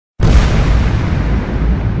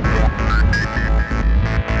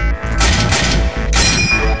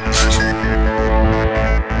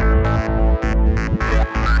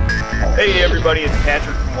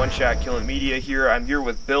Shot Killing Media here. I'm here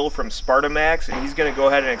with Bill from SpartaMax, and he's going to go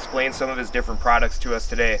ahead and explain some of his different products to us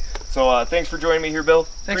today. So thanks for joining me here, Bill.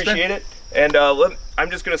 Thanks, appreciate Ben. it. And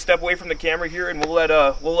I'm just going to step away from the camera here, and we'll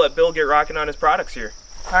let Bill get rocking on his products here.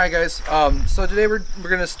 All right, guys. So today we're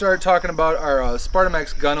going to start talking about our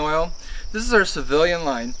SpartaMax gun oil. This is our civilian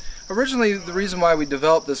line. Originally, the reason why we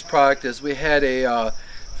developed this product is we had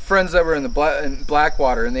friends that were in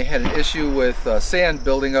Blackwater, and they had an issue with sand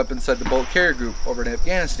building up inside the boat carrier group over in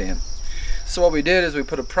Afghanistan. So what we did is we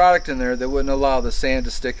put a product in there that wouldn't allow the sand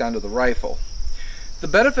to stick onto the rifle. The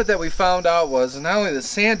benefit that we found out was not only the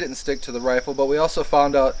sand didn't stick to the rifle, but we also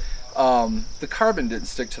found out the carbon didn't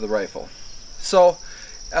stick to the rifle. So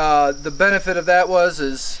the benefit of that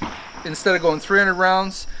is instead of going 300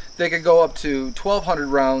 rounds, they could go up to 1,200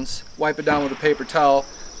 rounds, wipe it down with a paper towel,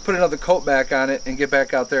 put another coat back on it, and get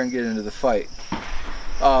back out there and get into the fight.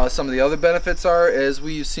 Some of the other benefits is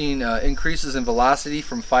we've seen increases in velocity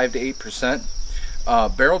from 5 to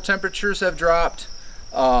 8%. Barrel temperatures have dropped,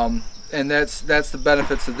 and that's the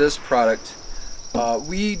benefits of this product.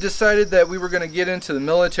 We decided that we were going to get into the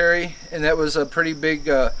military, and that was a pretty big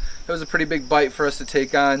bite for us to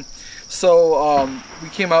take on. So we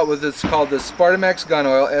came out with this called the SpartaMax Gun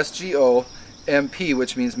Oil, SGO-MP,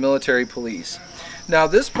 which means Military Police. Now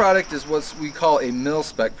this product is what we call a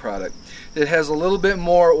mil-spec product. It has a little bit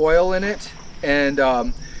more oil in it, and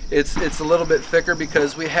it's a little bit thicker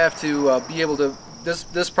because we have to be able to.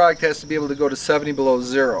 This product has to be able to go to 70 below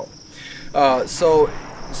zero. So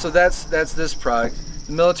that's this product.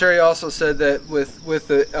 The military also said that with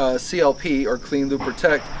the CLP, or Clean Lube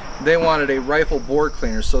Protect, they wanted a rifle bore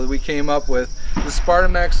cleaner, so we came up with the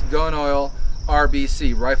SpartaMax Gun Oil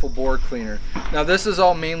RBC, Rifle Bore Cleaner. Now this is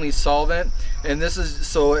all mainly solvent, and this is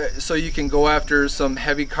so you can go after some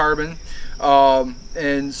heavy carbon,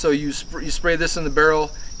 and so you spray this in the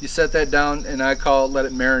barrel, you set that down, and I call it let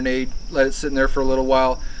it marinate, let it sit in there for a little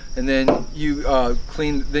while, and then you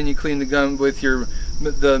clean the gun with the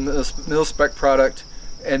mil-spec product,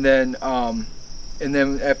 and then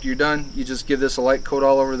after you're done, you just give this a light coat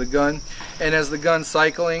all over the gun, and as the gun's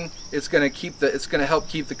cycling, it's going to help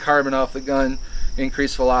keep the carbon off the gun,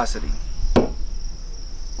 increase velocity.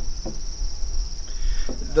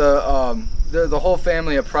 The whole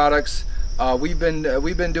family of products, we've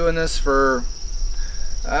been doing this for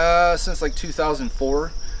since like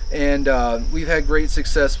 2004, and we've had great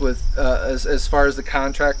success with as far as the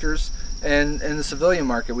contractors and the civilian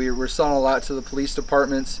market. We're selling a lot to the police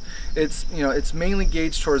departments. It's mainly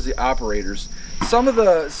gauged towards the operators. Some of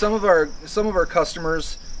our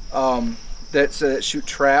customers that shoot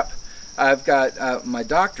trap. I've got my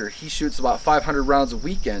doctor. He shoots about 500 rounds a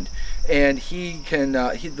weekend, and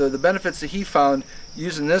the benefits that he found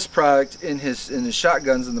using this product in his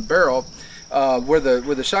shotguns in the barrel, where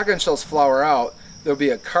the shotgun shells flower out, there'll be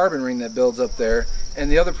a carbon ring that builds up there,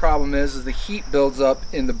 and the other problem is the heat builds up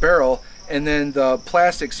in the barrel, and then the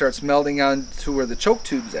plastic starts melting on to where the choke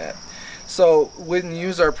tube's at. So when you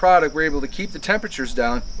use our product, we're able to keep the temperatures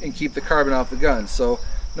down and keep the carbon off the gun. So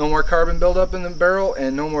no more carbon buildup in the barrel,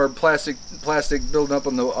 and no more plastic building up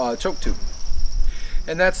on the choke tube.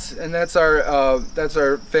 And that's our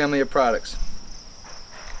family of products.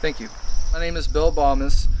 Thank you. My name is Bill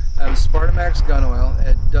Balmas. I'm SpartaMax Gun Oil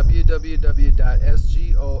at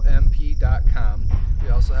www.sgomp.com. We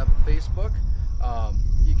also have a Facebook.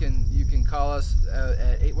 You can call us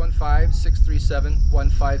at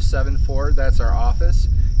 815-637-1574. That's our office.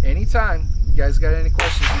 Anytime you guys got any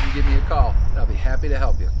questions, you can give me a call. I'll be happy to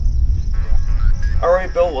help you. All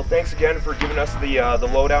right, Bill. Well, thanks again for giving us the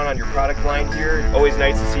lowdown on your product line here. Always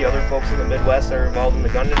nice to see other folks in the Midwest that are involved in the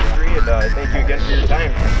gun industry, and thank you again for your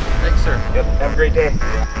time. Thanks, sir. Yep. Have a great day.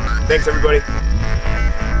 Thanks, everybody.